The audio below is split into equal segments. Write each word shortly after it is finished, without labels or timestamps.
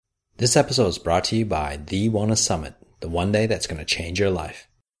This episode is brought to you by The Wellness Summit, the one day that's going to change your life.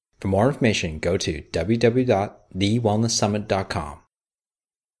 For more information, go to www.thewellnesssummit.com.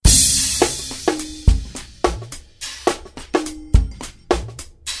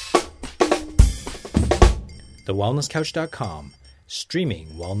 TheWellnessCouch.com, streaming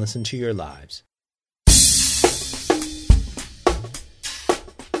wellness into your lives.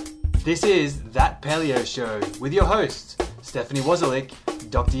 This is That Paleo Show with your hosts, Stephanie Wozalik,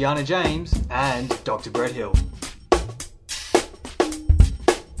 Dr. Yana James, and Dr. Brett Hill.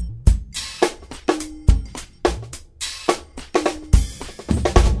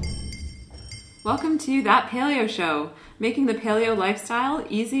 Welcome to That Paleo Show, making the paleo lifestyle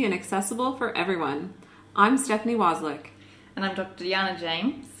easy and accessible for everyone. I'm Stephanie Wozlik. And I'm Dr. Yana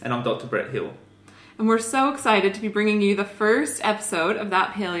James. And I'm Dr. Brett Hill. And we're so excited to be bringing you the first episode of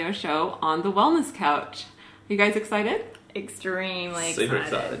That Paleo Show on the Wellness Couch. Are you guys excited? Extremely Super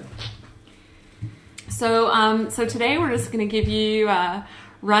excited. So today we're just going to give you a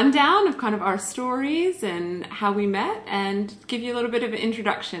rundown of kind of our stories and how we met, and give you a little bit of an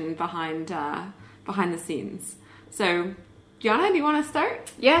introduction behind the scenes. So, Yana, do you want to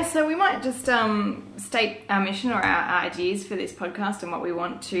start? Yeah, so we might just state our mission or our ideas for this podcast and what we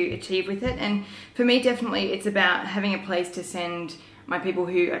want to achieve with it. And for me, definitely, it's about having a place to send my people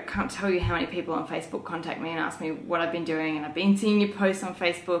who, I can't tell you how many people on Facebook contact me and ask me what I've been doing, and I've been seeing your posts on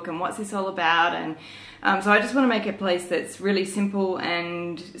Facebook and what's this all about. And so I just want to make a place that's really simple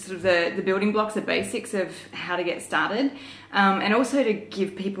and sort of the building blocks, the basics of how to get started, and also to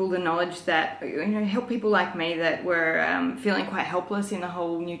give people the knowledge that, help people like me that were feeling quite helpless in the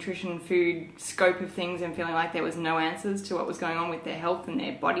whole nutrition, food scope of things, and feeling like there was no answers to what was going on with their health and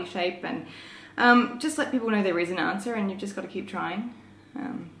their body shape, and just let people know there is an answer and you've just got to keep trying.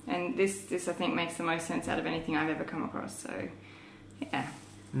 And this I think makes the most sense out of anything I've ever come across. So, yeah.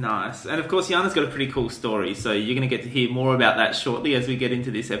 Nice. And of course, Yana's got a pretty cool story, so you're going to get to hear more about that shortly as we get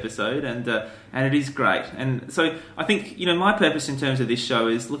into this episode, and it is great. And so I think, my purpose in terms of this show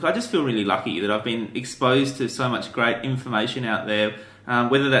is, look, I just feel really lucky that I've been exposed to so much great information out there,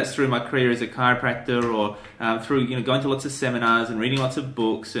 whether that's through my career as a chiropractor or through going to lots of seminars and reading lots of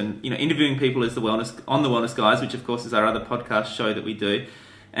books and interviewing people as the Wellness Guys, which of course is our other podcast show that we do.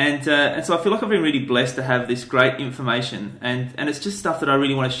 And so I feel like I've been really blessed to have this great information, and it's just stuff that I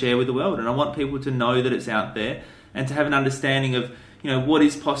really want to share with the world, and I want people to know that it's out there and to have an understanding of what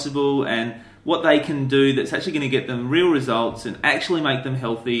is possible and what they can do that's actually going to get them real results and actually make them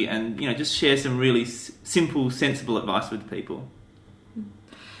healthy, and just share some really simple, sensible advice with people.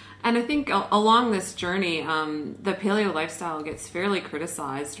 And I think along this journey, the paleo lifestyle gets fairly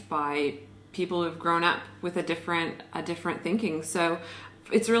criticized by people who've grown up with a different thinking. So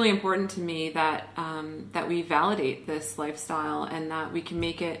it's really important to me that that we validate this lifestyle and that we can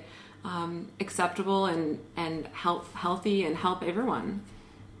make it acceptable and healthy and help everyone.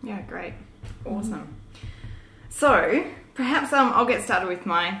 Yeah, great. Awesome. So perhaps I'll get started with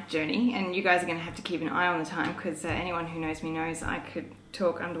my journey, and you guys are going to have to keep an eye on the time, because anyone who knows me knows I could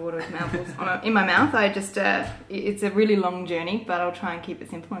talk underwater with mouthfuls in my mouth. It's a really long journey, but I'll try and keep it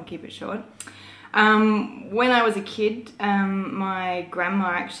simple and keep it short. When I was a kid, my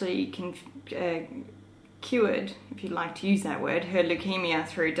grandma actually cured, if you'd like to use that word, her leukemia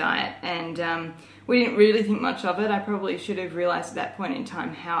through diet, and we didn't really think much of it. I probably should have realised at that point in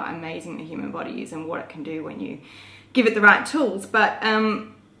time how amazing the human body is and what it can do when you give it the right tools. But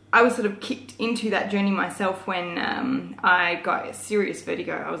I was sort of kicked into that journey myself when I got a serious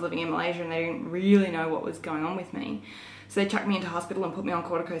vertigo. I was living in Malaysia and they didn't really know what was going on with me. So they chucked me into hospital and put me on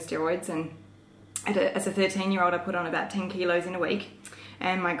corticosteroids, and as a 13-year-old I put on about 10 kilos in a week.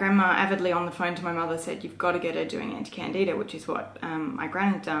 And my grandma, avidly on the phone to my mother, said, "You've got to get her doing anti-candida," which is what my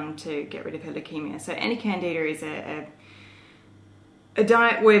gran had done to get rid of her leukemia. So anti-candida is a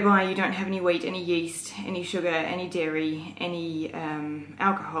diet whereby you don't have any wheat, any yeast, any sugar, any dairy, any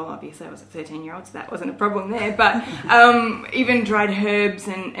alcohol. Obviously, I was a 13-year-old, so that wasn't a problem there. But even dried herbs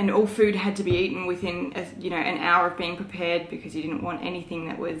and all food had to be eaten within an hour of being prepared, because you didn't want anything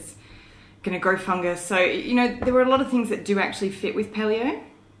that was going to grow fungus. So, there were a lot of things that do actually fit with paleo.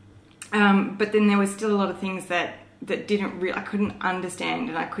 But then there was still a lot of things that I couldn't understand,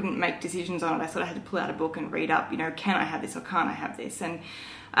 and I couldn't make decisions on it. I sort of had to pull out a book and read up, can I have this or can't I have this? And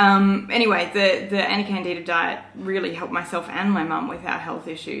anyway, the anti-candida diet really helped myself and my mum with our health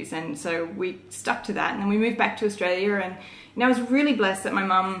issues. And so we stuck to that, and then we moved back to Australia, and I was really blessed that my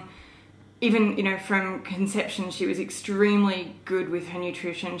mum, even, from conception, she was extremely good with her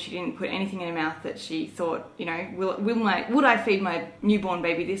nutrition. She didn't put anything in her mouth that she thought, would I feed my newborn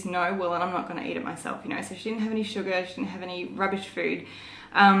baby this? No, well, then I'm not going to eat it myself, So she didn't have any sugar, she didn't have any rubbish food.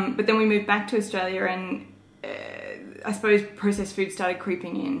 But then we moved back to Australia, and I suppose processed food started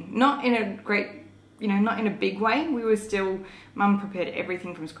creeping in. Not in a great, not in a big way. We were still, Mum prepared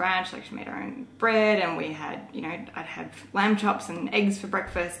everything from scratch. Like, she made her own bread, and we had, I'd have lamb chops and eggs for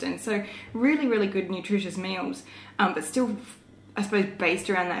breakfast. And so really, really good, nutritious meals, but still, I suppose, based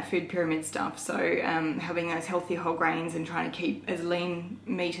around that food pyramid stuff. So having those healthy whole grains and trying to keep as lean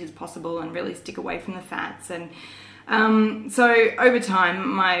meat as possible and really stick away from the fats. And so over time,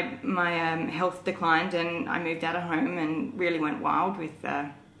 my health declined, and I moved out of home and really went wild with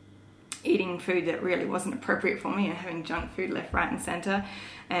eating food that really wasn't appropriate for me, and having junk food left, right and centre.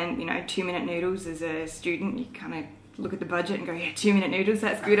 And 2-minute noodles, as a student, you kind of look at the budget and go, yeah, 2-minute noodles,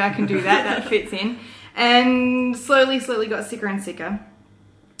 that's good, I can do that, that fits in. And slowly got sicker and sicker.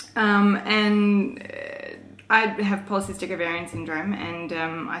 I have polycystic ovarian syndrome, and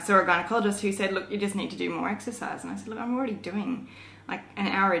I saw a gynecologist who said, look, you just need to do more exercise. And I said, look, I'm already doing like an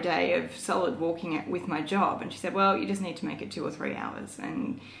hour a day of solid walking with my job. And she said, well, you just need to make it 2 or 3 hours.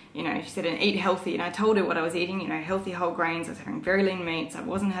 And, she said, and eat healthy. And I told her what I was eating, healthy whole grains. I was having very lean meats. I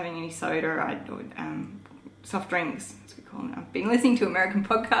wasn't having any soda. Soft drinks, as we call them. I've been listening to American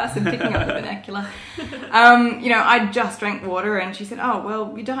podcasts and picking up the vernacular. I just drank water, and she said, oh,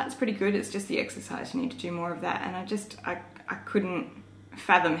 well, your diet's pretty good. It's just the exercise. You need to do more of that. And I couldn't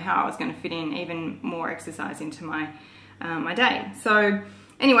fathom how I was going to fit in even more exercise into my day. So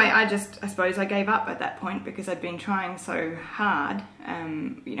anyway, I suppose I gave up at that point, because I'd been trying so hard.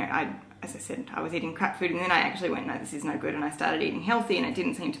 As I said, I was eating crap food, and then I actually went, no, this is no good. And I started eating healthy, and it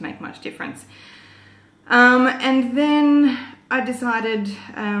didn't seem to make much difference. And then I decided,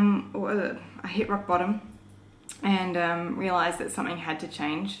 I hit rock bottom, and realised that something had to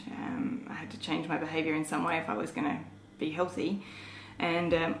change. I had to change my behaviour in some way if I was going to be healthy.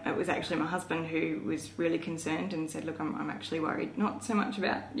 And it was actually my husband who was really concerned and said, look, I'm actually worried, not so much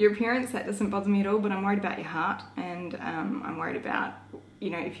about your appearance, that doesn't bother me at all, but I'm worried about your heart, and I'm worried about,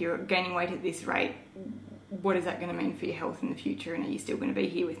 if you're gaining weight at this rate, what is that going to mean for your health in the future, and are you still going to be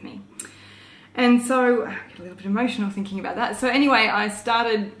here with me? And so I get a little bit emotional thinking about that. So anyway, I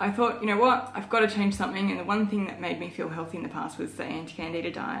thought, what, I've got to change something. And the one thing that made me feel healthy in the past was the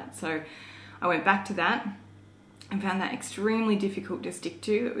anti-candida diet. So I went back to that and found that extremely difficult to stick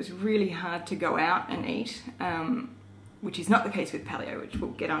to. It was really hard to go out and eat, which is not the case with paleo, which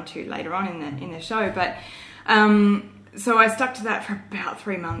we'll get onto later on in the show. But so I stuck to that for about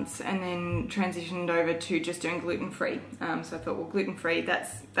 3 months, and then transitioned over to just doing gluten-free. So I thought, well, gluten-free,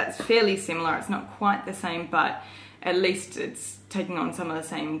 that's fairly similar. It's not quite the same, but at least it's taking on some of the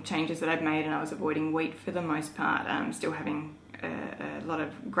same changes that I've made, and I was avoiding wheat for the most part. Still having a lot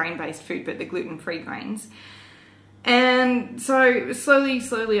of grain-based food, but the gluten-free grains. And so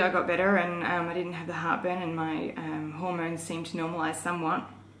slowly I got better, and I didn't have the heartburn, and my hormones seemed to normalise somewhat.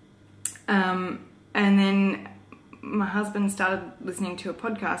 And then my husband started listening to a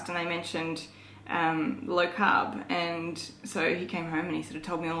podcast, and they mentioned low carb, and so he came home and he sort of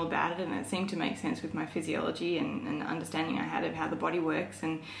told me all about it, and it seemed to make sense with my physiology and the understanding I had of how the body works.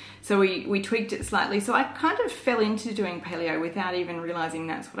 And so we tweaked it slightly. So I kind of fell into doing paleo without even realising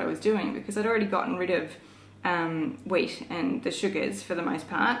that's what I was doing, because I'd already gotten rid of wheat and the sugars for the most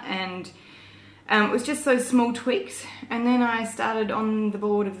part, and it was just those small tweaks. And then I started on the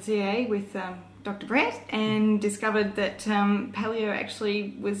board of the CAA with Dr. Brett, and discovered that paleo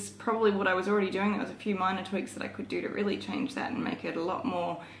actually was probably what I was already doing. There was a few minor tweaks that I could do to really change that and make it a lot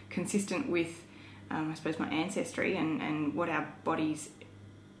more consistent with, I suppose, my ancestry and what our bodies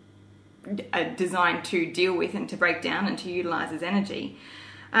are designed to deal with and to break down and to utilise as energy.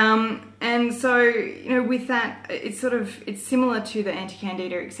 And so, with that, it's similar to the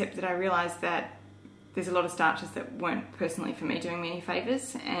anti-candida, except that I realised that there's a lot of starches that weren't personally for me doing me any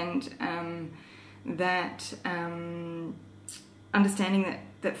favours, and that understanding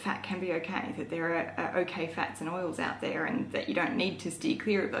that fat can be okay, that there are okay fats and oils out there, and that you don't need to steer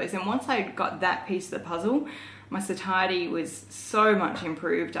clear of those. And once I got that piece of the puzzle, my satiety was so much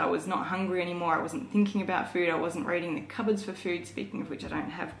improved. I was not hungry anymore. I wasn't thinking about food. I wasn't raiding the cupboards for food. Speaking of which, I don't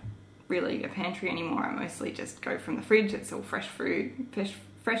have really a pantry anymore. I mostly just go from the fridge. It's all fresh food,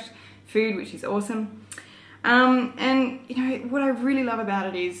 which is awesome. And what I really love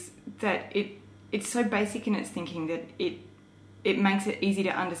about it is that it's so basic in its thinking that it makes it easy to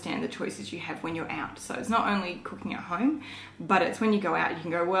understand the choices you have when you're out. So it's not only cooking at home, but it's when you go out, you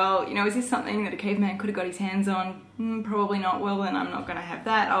can go, well, is this something that a caveman could have got his hands on? Probably not. Well, then I'm not going to have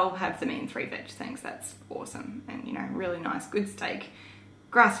that. I'll have the meat and 3 veg. Thanks, that's awesome. And, really nice, good steak,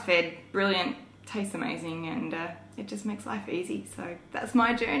 grass-fed, brilliant, tastes amazing, and it just makes life easy. So that's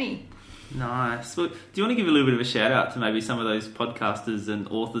my journey. Nice. Well, do you want to give a little bit of a shout out to maybe some of those podcasters and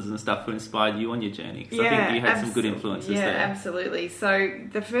authors and stuff who inspired you on your journey? Because I think you had some good influences there. Yeah, absolutely. So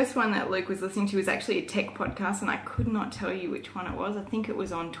the first one that Luke was listening to was actually a tech podcast, and I could not tell you which one it was. I think it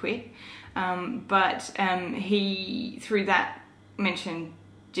was on Twit. But he, through that, mentioned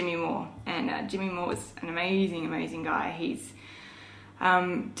Jimmy Moore. And Jimmy Moore is an amazing, amazing guy. He's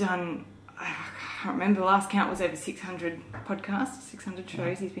done... I can't remember, the last count was over 600 podcasts, 600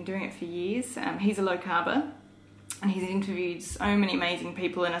 shows. He's been doing it for years. He's a low carber, and he's interviewed so many amazing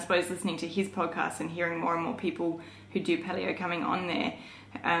people, and I suppose listening to his podcast and hearing more and more people who do paleo coming on there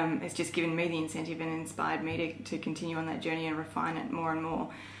has just given me the incentive and inspired me to continue on that journey and refine it more and more.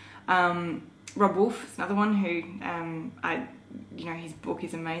 Rob Wolf is another one who his book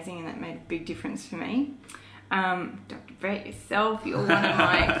is amazing, and that made a big difference for me. Dr. Brett, yourself, you're one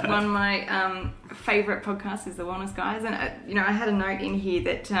of my favourite podcasts is The Wellness Guys, and I had a note in here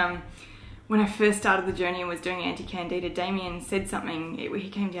that when I first started the journey and was doing anti-candida, Damien said something. He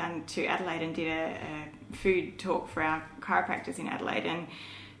came down to Adelaide and did a food talk for our chiropractors in Adelaide, and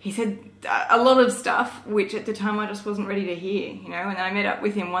he said a lot of stuff which at the time I just wasn't ready to hear, and then I met up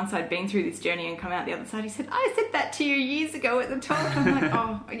with him once I'd been through this journey and come out the other side. He said, I said that to you years ago at the talk. I'm like,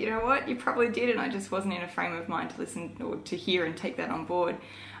 oh, you know what, you probably did, and I just wasn't in a frame of mind to listen or to hear and take that on board.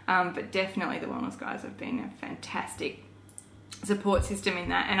 But definitely the Wellness Guys have been a fantastic support system in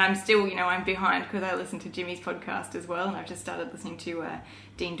that, and I'm still, I'm behind because I listen to Jimmy's podcast as well, and I've just started listening to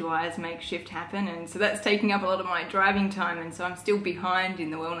Dean Dwyer's Make Shift Happen, and so that's taking up a lot of my driving time, and so I'm still behind in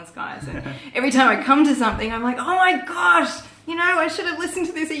the Wellness Guys, and every time I come to something I'm like, oh my gosh, I should have listened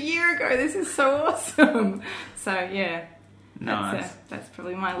to this a year ago, this is so awesome. So yeah, nice. That's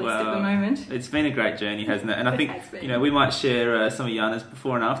probably my list at the moment. It's been a great journey, hasn't it? And I think we might share some of Jana's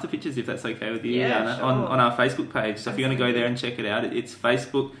before and after pictures, if that's okay with you, Jana, sure. on our Facebook page. So if you want to go there and check it out, it's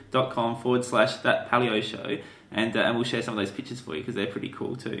facebook.com/That Paleo Show, and we'll share some of those pictures for you because they're pretty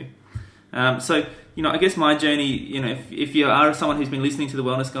cool too. So I guess my journey, if you are someone who's been listening to the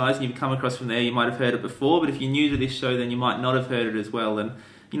Wellness Guys and you've come across from there, you might have heard it before, but if you're new to this show, then you might not have heard it as well. And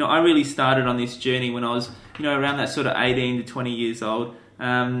I really started on this journey when I was, around that sort of 18 to 20 years old.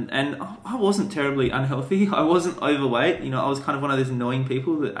 And I wasn't terribly unhealthy. I wasn't overweight. I was kind of one of those annoying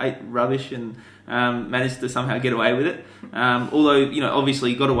people that ate rubbish and managed to somehow get away with it. Although,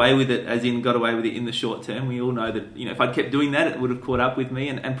 obviously got away with it in the short term. We all know that, if I'd kept doing that, it would have caught up with me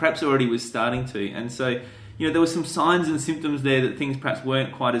and perhaps already was starting to. And so, there were some signs and symptoms there that things perhaps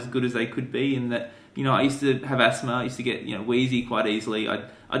weren't quite as good as they could be, in that, I used to have asthma. I used to get, wheezy quite easily.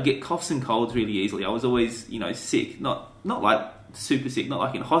 I'd get coughs and colds really easily. I was always, sick, not like super sick, not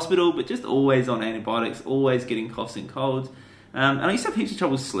like in hospital, but just always on antibiotics, always getting coughs and colds. And I used to have heaps of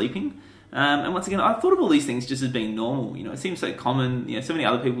trouble sleeping. And once again, I thought of all these things just as being normal. It seems so common. So many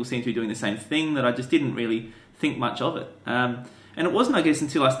other people seem to be doing the same thing that I just didn't really think much of it. And it wasn't, I guess,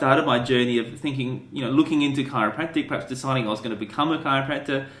 until I started my journey of thinking, looking into chiropractic, perhaps deciding I was going to become a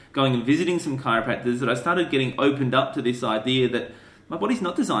chiropractor, going and visiting some chiropractors, that I started getting opened up to this idea that my body's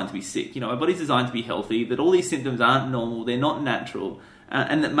not designed to be sick. My body's designed to be healthy, that all these symptoms aren't normal, they're not natural,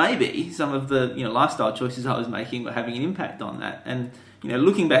 and that maybe some of the lifestyle choices I was making were having an impact on that. And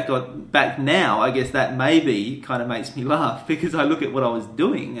looking back now, I guess that maybe kind of makes me laugh, because I look at what I was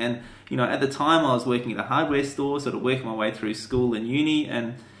doing, and at the time I was working at a hardware store, sort of working my way through school and uni,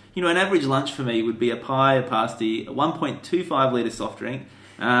 and an average lunch for me would be a pie, a pasty, a 1.25 litre soft drink,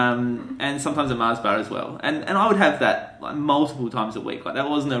 and sometimes a Mars bar as well. And I would have that like multiple times a week. Like, that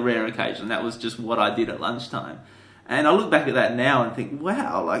wasn't a rare occasion. That was just what I did at lunchtime. And I look back at that now and think,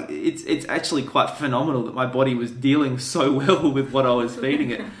 wow, like it's actually quite phenomenal that my body was dealing so well with what I was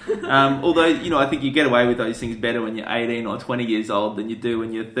feeding it. Although, I think you get away with those things better when you're 18 or 20 years old than you do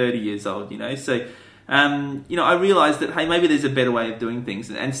when you're 30 years old, So, I realised that, hey, maybe there's a better way of doing things,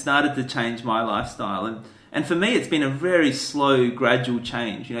 and started to change my lifestyle. And for me, it's been a very slow, gradual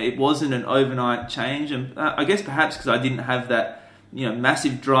change. It wasn't an overnight change. And I guess perhaps because I didn't have that,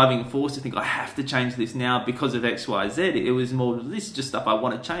 massive driving force to think I have to change this now because of X, Y, Z. It was more, this is just stuff I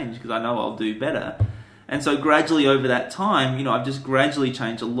want to change because I know I'll do better. And so gradually over that time, I've just gradually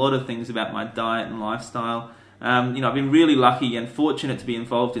changed a lot of things about my diet and lifestyle. I've been really lucky and fortunate to be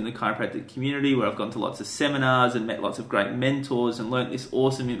involved in the chiropractic community, where I've gone to lots of seminars and met lots of great mentors and learnt this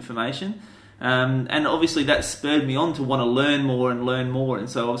awesome information. And obviously that spurred me on to want to learn more. And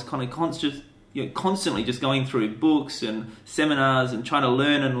so I was kind of constantly just going through books and seminars and trying to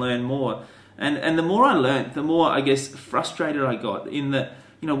learn more. And the more I learned, the more, I guess, frustrated I got in that,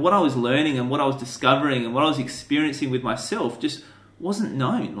 what I was learning and what I was discovering and what I was experiencing with myself just wasn't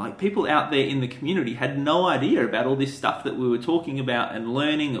known. Like, people out there in the community had no idea about all this stuff that we were talking about and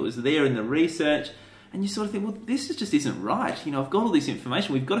learning that was there in the research. And you sort of think, well, this just isn't right. I've got all this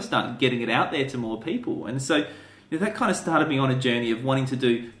information. We've got to start getting it out there to more people. And so that kind of started me on a journey of wanting to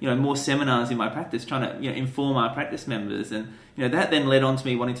do, more seminars in my practice, trying to, inform our practice members. And, that then led on to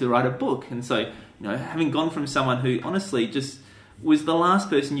me wanting to write a book. And so, having gone from someone who honestly just was the last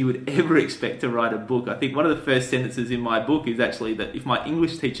person you would ever expect to write a book. I think one of the first sentences in my book is actually that if my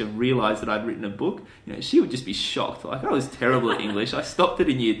English teacher realised that I'd written a book, she would just be shocked. Like, I was terrible at English. I stopped it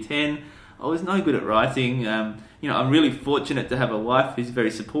in year 10. I was no good at writing. I'm really fortunate to have a wife who's very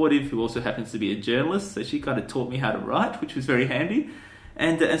supportive, who also happens to be a journalist. So she kind of taught me how to write, which was very handy.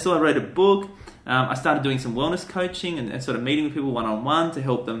 And so I wrote a book. I started doing some wellness coaching and sort of meeting with people one-on-one to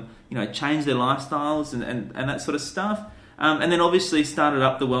help them, change their lifestyles and that sort of stuff. And then obviously started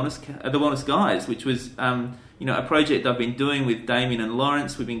up the Wellness Guys, which was, a project I've been doing with Damien and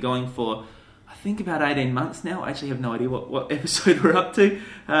Lawrence. We've been going for, I think, about 18 months now. I actually have no idea what episode we're up to.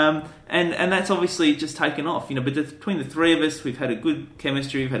 And that's obviously just taken off. But between the three of us, we've had a good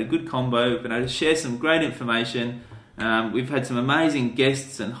chemistry, we've had a good combo, we've been able to share some great information. We've had some amazing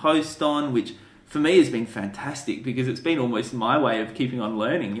guests and hosts on, which for me has been fantastic because it's been almost my way of keeping on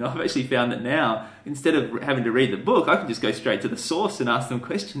learning. I've actually found that now, instead of having to read the book, I can just go straight to the source and ask them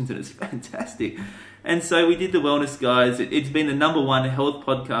questions, and it's fantastic. And so we did the Wellness Guys. It's been the number one health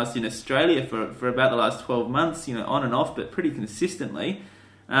podcast in Australia for about the last 12 months, on and off, but pretty consistently.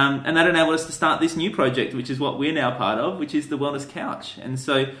 And that enabled us to start this new project, which is what we're now part of, which is the Wellness Couch. And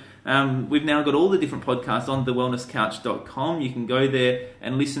so we've now got all the different podcasts on thewellnesscouch.com. You can go there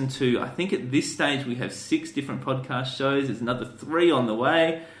and listen to, I think at this stage we have 6 different podcast shows. There's another 3 on the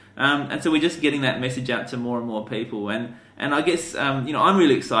way. And so we're just getting that message out to more and more people. And I guess, I'm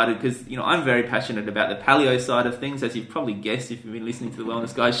really excited because, I'm very passionate about the paleo side of things, as you've probably guessed if you've been listening to the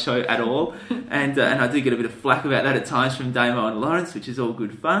Wellness Guys show at all. And I do get a bit of flack about that at times from Damo and Lawrence, which is all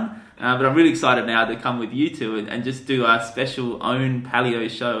good fun. But I'm really excited now to come with you two and just do our special own paleo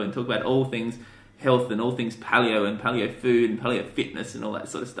show and talk about all things health and all things paleo and paleo food and paleo fitness and all that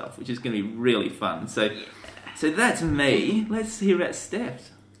sort of stuff, which is going to be really fun. So that's me. Let's hear about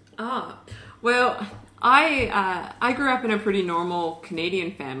Steph. Well, I grew up in a pretty normal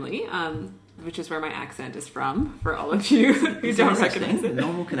Canadian family, which is where my accent is from, for all of you who don't recognize it.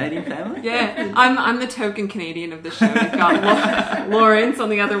 Normal Canadian family? Yeah, I'm the token Canadian of the show. We've got Lawrence on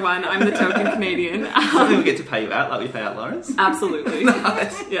the other one. I'm the token Canadian. Something we get to pay you out like we pay out Lawrence? Absolutely.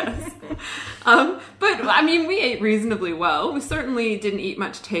 Nice. Yes. But, we ate reasonably well. We certainly didn't eat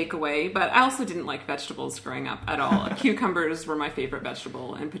much takeaway, but I also didn't like vegetables growing up at all. Cucumbers were my favorite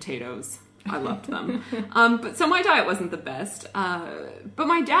vegetable, and potatoes. I loved them. So my diet wasn't the best. But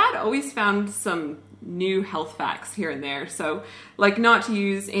my dad always found some new health facts here and there. So, like not to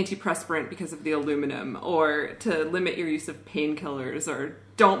use antiperspirant because of the aluminum, or to limit your use of painkillers, or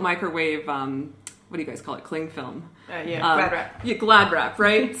don't microwave, what do you guys call it? Cling film. Glad wrap. Yeah, Glad wrap,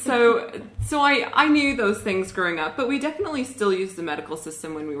 right? So I knew those things growing up, but we definitely still used the medical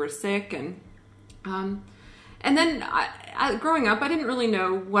system when we were sick. And then growing up, I didn't really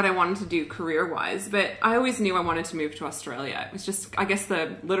know what I wanted to do career-wise, but I always knew I wanted to move to Australia. It was just, I guess,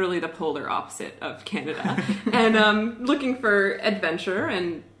 literally the polar opposite of Canada. And looking for adventure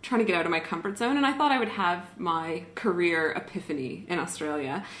and trying to get out of my comfort zone. And I thought I would have my career epiphany in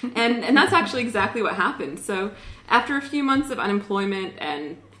Australia. And that's actually exactly what happened. So after a few months of unemployment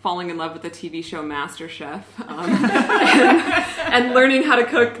and falling in love with the TV show MasterChef, and learning how to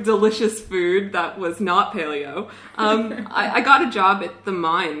cook delicious food that was not paleo, I got a job at the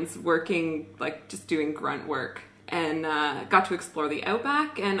mines working, just doing grunt work, and got to explore the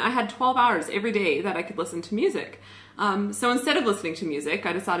outback, and I had 12 hours every day that I could listen to music. So instead of listening to music,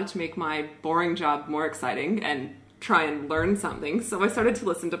 I decided to make my boring job more exciting and try and learn something. So I started to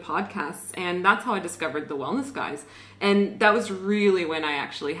listen to podcasts, and that's how I discovered the Wellness Guys. And that was really when I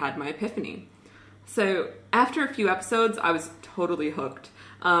actually had my epiphany. So after a few episodes, I was totally hooked.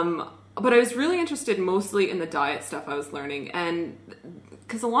 But I was really interested mostly in the diet stuff I was learning. And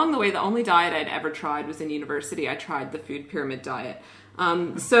because along the way, the only diet I'd ever tried was in university. I tried the food pyramid diet.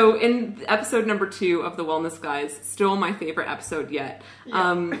 So in episode number 2 of the Wellness Guys, still my favorite episode yet,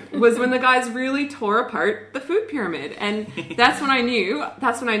 was when the guys really tore apart the food pyramid. And that's when I knew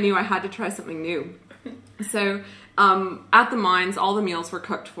I had to try something new. So at the mines, all the meals were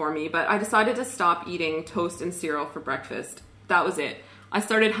cooked for me, but I decided to stop eating toast and cereal for breakfast. That was it. I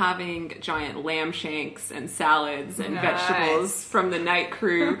started having giant lamb shanks and salads and vegetables from the night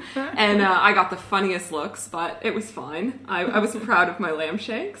crew, and I got the funniest looks, but it was fine. I was proud of my lamb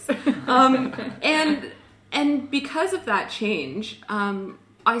shanks. And And because of that change,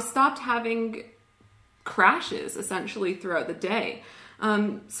 I stopped having crashes essentially throughout the day.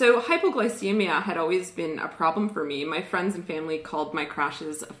 So hypoglycemia had always been a problem for me. My friends and family called my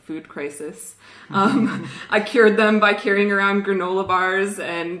crashes a food crisis. I cured them by carrying around granola bars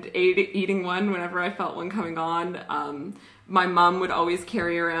and eating one whenever I felt one coming on. My mom would always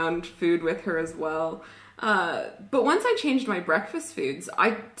carry around food with her as well. But once I changed my breakfast foods,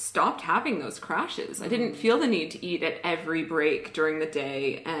 I stopped having those crashes. I didn't feel the need to eat at every break during the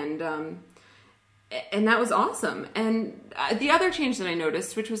day, and that was awesome. And the other change that I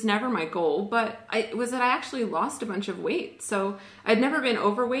noticed, which was never my goal, was that I actually lost a bunch of weight. So I'd never been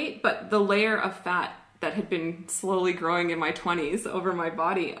overweight, but the layer of fat that had been slowly growing in my 20s over my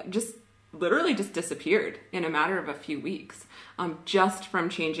body just literally just disappeared in a matter of a few weeks, just from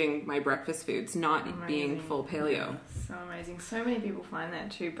changing my breakfast foods, not being full paleo. Yeah, so amazing. So many people find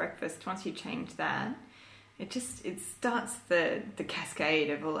that too. Breakfast, once you change that, it starts the cascade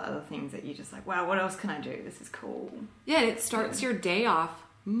of all the other things that you're just like, wow, what else can I do? This is cool. Yeah, and it starts your day off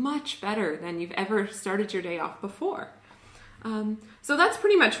much better than you've ever started your day off before. So that's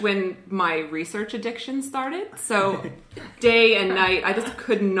pretty much when my research addiction started. So day and night, I just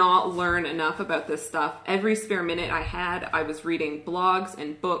could not learn enough about this stuff. Every spare minute I had, I was reading blogs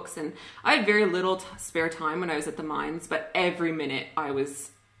and books, and I had very little spare time when I was at the mines, but every minute I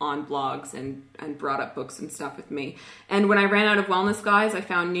was on blogs and brought up books and stuff with me. And when I ran out of Wellness Guys, I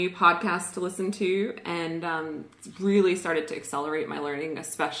found new podcasts to listen to, and really started to accelerate my learning,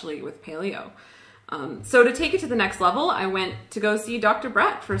 especially with paleo. So to take it to the next level, I went to go see Dr.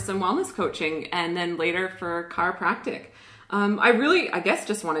 Brett for some wellness coaching, and then later for chiropractic. I guess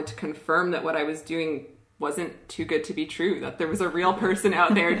just wanted to confirm that what I was doing wasn't too good to be true, that there was a real person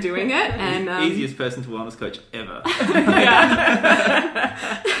out there doing it. And easiest person to wellness coach ever.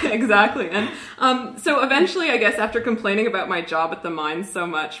 Yeah, exactly. And so eventually, I guess after complaining about my job at the mines so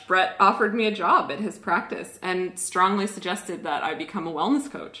much, Brett offered me a job at his practice and strongly suggested that I become a wellness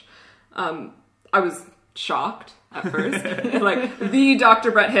coach. I was shocked at first. Like, the Dr.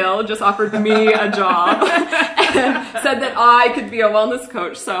 Brett Hill just offered me a job and said that I could be a wellness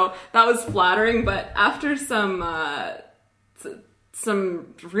coach. So that was flattering. But after some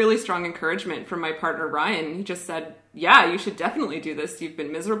really strong encouragement from my partner, Ryan, he just said, yeah, you should definitely do this. You've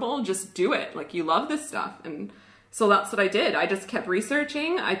been miserable. Just do it. Like, you love this stuff. And so that's what I did. I just kept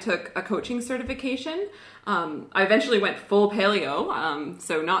researching. I took a coaching certification. I eventually went full paleo,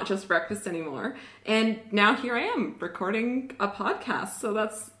 so not just breakfast anymore. And now here I am recording a podcast. So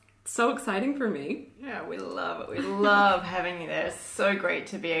that's so exciting for me. Yeah, we love it. We love having you there. It's so great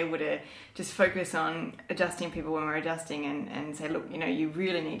to be able to just focus on adjusting people when we're adjusting and say, look, you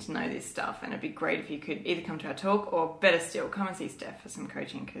really need to know this stuff, and it'd be great if you could either come to our talk or, better still, come and see Steph for some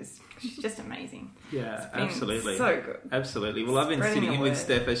coaching, because she's just amazing. Yeah, absolutely. So good. Absolutely. Well, I've been sitting in with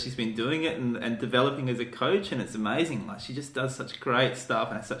Steph as she's been doing it and developing as a coach, and it's amazing. Like, she just does such great stuff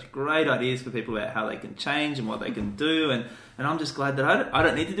and has such great ideas for people about how they can change and what they can do, and I'm just glad that I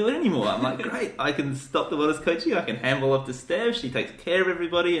don't need to do it anymore. I'm like, great, I can stop the wellness coaching, I can handball off to Steph, she takes care of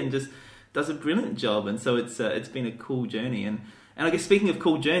everybody and just does a brilliant job. And so it's been a cool journey. And I guess, speaking of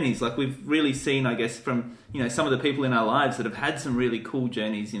cool journeys, like, we've really seen, I guess, from some of the people in our lives that have had some really cool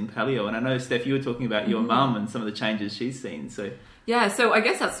journeys in paleo. And I know, Steph, you were talking about your mum and some of the changes she's seen. So yeah, so I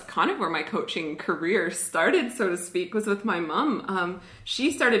guess that's kind of where my coaching career started, so to speak, was with my mom.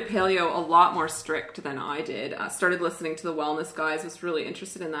 She started paleo a lot more strict than I did. Started listening to the Wellness Guys, was really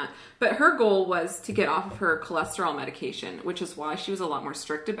interested in that. But her goal was to get off of her cholesterol medication, which is why she was a lot more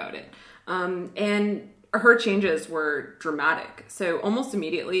strict about it. And her changes were dramatic. So almost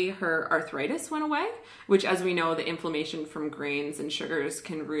immediately her arthritis went away, which, as we know, the inflammation from grains and sugars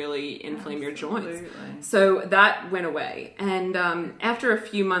can really inflame your joints. So that went away. And after a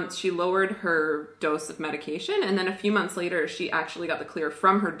few months, she lowered her dose of medication. And then a few months later, she actually got the clear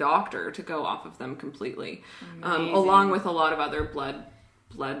from her doctor to go off of them completely, along with a lot of other blood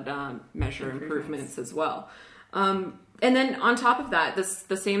measure improvements as well. And then on top of that,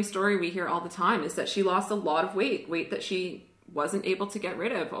 the same story we hear all the time is that she lost a lot of weight that she wasn't able to get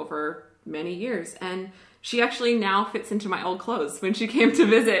rid of over many years. And she actually now fits into my old clothes. When she came to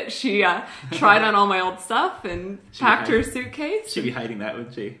visit, she tried on all my old stuff and packed her suitcase. She'd be hating that,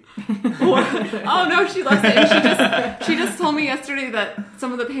 wouldn't she? Oh no, she loves it. And she just told me yesterday that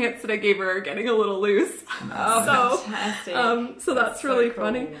some of the pants that I gave her are getting a little loose. Oh, fantastic. So that's really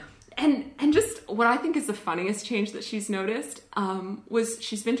funny. And just what I think is the funniest change that she's noticed was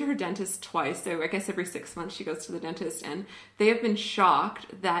she's been to her dentist twice. So I guess every 6 months she goes to the dentist, and they have been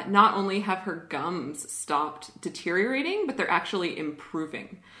shocked that not only have her gums stopped deteriorating, but they're actually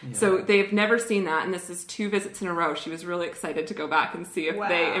improving. Yeah. So they've never seen that, and this is 2 visits in a row. She was really excited to go back and see if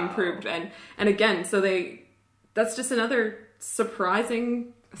they improved. And again, so that's just another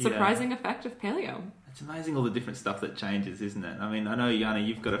surprising effect of paleo. It's amazing all the different stuff that changes, isn't it? I mean, I know, Jana,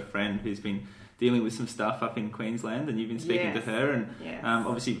 you've got a friend who's been dealing with some stuff up in Queensland, and you've been speaking to her, and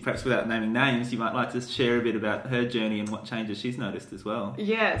obviously, perhaps without naming names, you might like to share a bit about her journey and what changes she's noticed as well.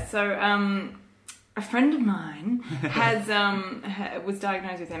 Yeah, so a friend of mine was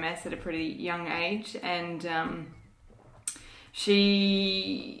diagnosed with MS at a pretty young age, and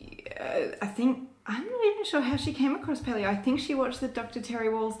she, I think, I'm not even sure how she came across paleo. I think she watched the Dr. Terry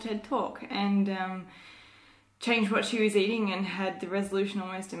Wall's TED Talk and changed what she was eating and had the resolution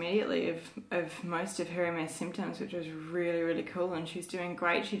almost immediately of most of her MS symptoms, which was really, really cool. And she's doing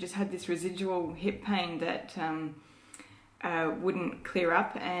great. She just had this residual hip pain that wouldn't clear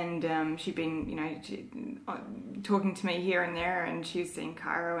up, and she'd been, talking to me here and there, and she was seeing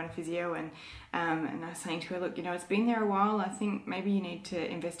chiro and a physio, and I was saying to her, look, it's been there a while. I think maybe you need to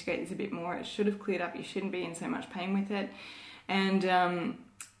investigate this a bit more. It should have cleared up. You shouldn't be in so much pain with it. And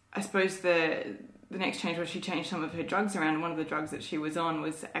I suppose the next change was she changed some of her drugs around. One of the drugs that she was on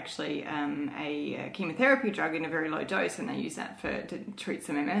was actually a chemotherapy drug in a very low dose, and they used that to treat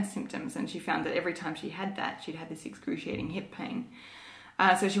some MS symptoms. And she found that every time she had that, she'd had this excruciating hip pain.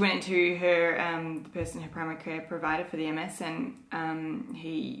 So she went into her her primary care provider for the MS, and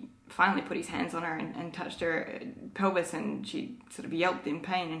he finally put his hands on her and touched her pelvis, and she sort of yelped in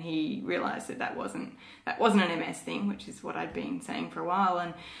pain, and he realised that wasn't an MS thing, which is what I'd been saying for a while.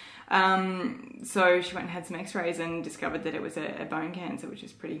 And so she went and had some x-rays and discovered that it was a bone cancer, which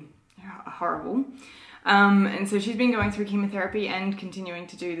is pretty horrible. And so she's been going through chemotherapy and continuing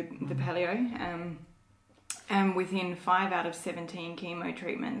to do the paleo. And within 5 out of 17 chemo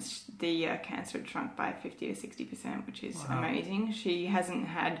treatments, the cancer had shrunk by 50 to 60%, which is amazing. She hadn't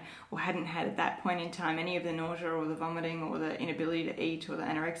had at that point in time any of the nausea or the vomiting or the inability to eat or the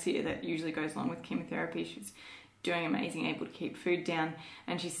anorexia that usually goes along with chemotherapy. She's doing amazing, able to keep food down,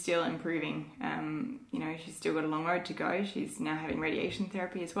 and she's still improving. She's still got a long road to go. She's now having radiation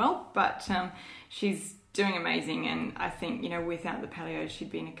therapy as well, but she's doing amazing. And I think, without the paleo,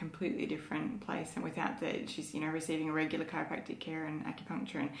 she'd be in a completely different place, and without she's, receiving a regular chiropractic care and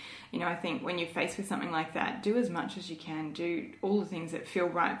acupuncture. And, I think when you're faced with something like that, do as much as you can, do all the things that feel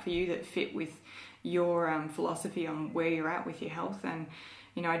right for you, that fit with your philosophy on where you're at with your health. And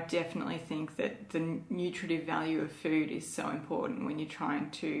I definitely think that the nutritive value of food is so important when you're trying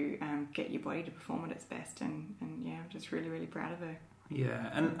to get your body to perform at its best. And I'm just really, really proud of her. Yeah,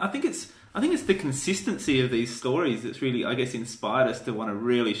 and I think it's the consistency of these stories that's really, I guess, inspired us to want to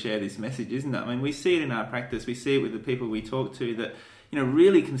really share this message, isn't it? I mean, we see it in our practice, we see it with the people we talk to, that,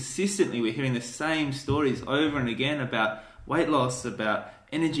 really consistently we're hearing the same stories over and again about weight loss, about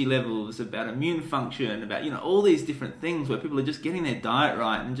energy levels, about immune function, about, you know, all these different things where people are just getting their diet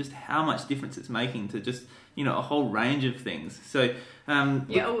right and just how much difference it's making to just, you know, a whole range of things. So, I've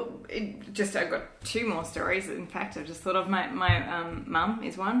got two more stories. In fact, I've just thought of my mum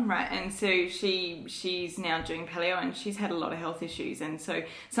is one, right? And so she's now doing paleo and she's had a lot of health issues. And so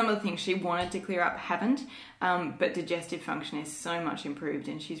some of the things she wanted to clear up haven't, but digestive function is so much improved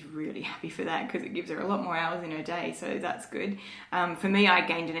and she's really happy for that because it gives her a lot more hours in her day. So that's good. For me, I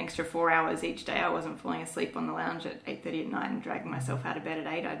gained an extra 4 hours each day. I wasn't falling asleep on the lounge at 8:30 at night and dragging myself out of bed at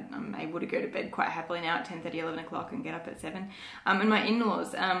 8. I'm able to go to bed quite happily now at 10:30, 11 o'clock and get up at 7. And my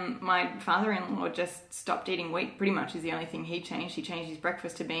in-laws, my father-in-law just stopped eating wheat, pretty much is the only thing he changed. He changed his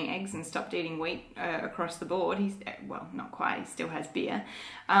breakfast to being eggs and stopped eating wheat across the board. He's, well, not quite, he still has beer.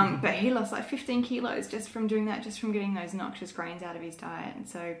 But he lost like 15 kilos just from doing that, just from getting those noxious grains out of his diet. And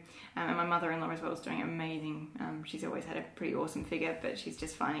so, and my mother-in-law as well is doing amazing. She's always had a pretty awesome figure, but she's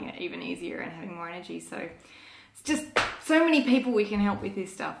just finding it even easier and having more energy. So it's just so many people we can help with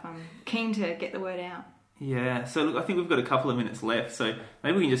this stuff. I'm keen to get the word out. Yeah, so look, I think we've got a couple of minutes left, so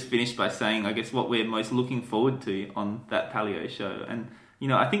maybe we can just finish by saying, I guess, what we're most looking forward to on that paleo show. And, you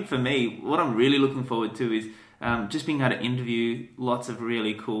know, I think for me, what I'm really looking forward to is just being able to interview lots of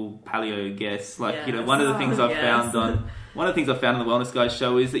really cool paleo guests. Like, you know, one of the things I've found one of the things I found on the Wellness Guys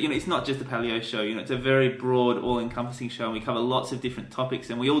show is that, it's not just a paleo show. It's a very broad, all-encompassing show, and we cover lots of different topics,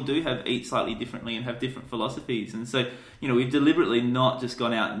 and we all do eat slightly differently and have different philosophies. And so, we've deliberately not just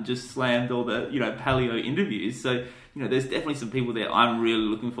gone out and just slammed all the, paleo interviews. So, there's definitely some people there I'm really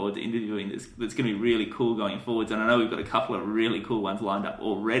looking forward to interviewing that's going to be really cool going forwards. And I know we've got a couple of really cool ones lined up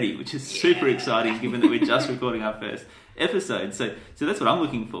already, which is super exciting given that we're just recording our first episode. So that's what I'm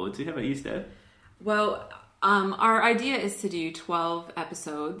looking forward to. How about you, Steph? Well, our idea is to do 12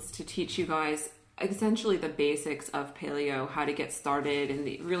 episodes to teach you guys essentially the basics of paleo, how to get started, and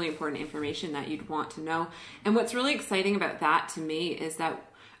the really important information that you'd want to know. And what's really exciting about that to me is that,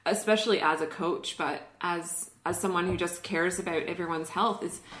 especially as a coach, but as someone who just cares about everyone's health,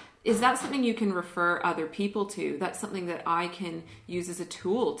 is that something you can refer other people to? That's something that I can use as a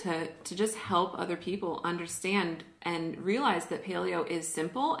tool to just help other people understand and realize that paleo is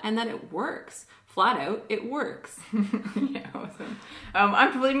simple and that it works. Flat out, it works. Yeah, awesome.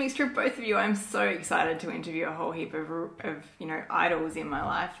 I'm probably a mixture of both of you. I'm so excited to interview a whole heap of idols in my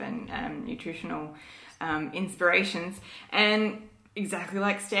life and nutritional inspirations. And exactly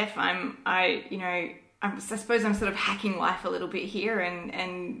like Steph, I suppose I'm sort of hacking life a little bit here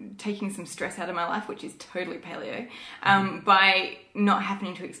and taking some stress out of my life, which is totally paleo, by not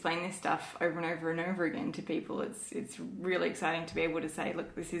having to explain this stuff over and over and over again to people. It's really exciting to be able to say,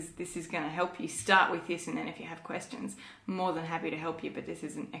 look, this is going to help you. Start with this, and then if you have questions, I'm more than happy to help you. But this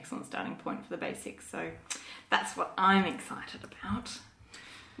is an excellent starting point for the basics. So that's what I'm excited about.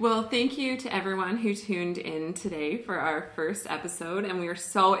 Well, thank you to everyone who tuned in today for our first episode, and we are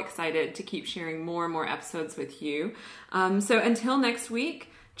so excited to keep sharing more and more episodes with you. So until next week,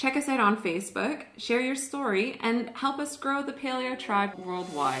 check us out on Facebook, share your story, and help us grow the Paleo Tribe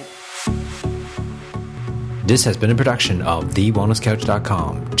worldwide. This has been a production of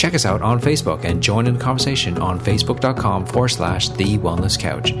TheWellnessCouch.com. Check us out on Facebook and join in the conversation on Facebook.com/The Wellness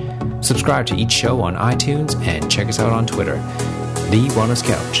Couch. Subscribe to each show on iTunes and check us out on Twitter. The Wellness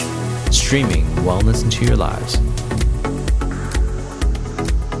Couch, streaming wellness into your lives.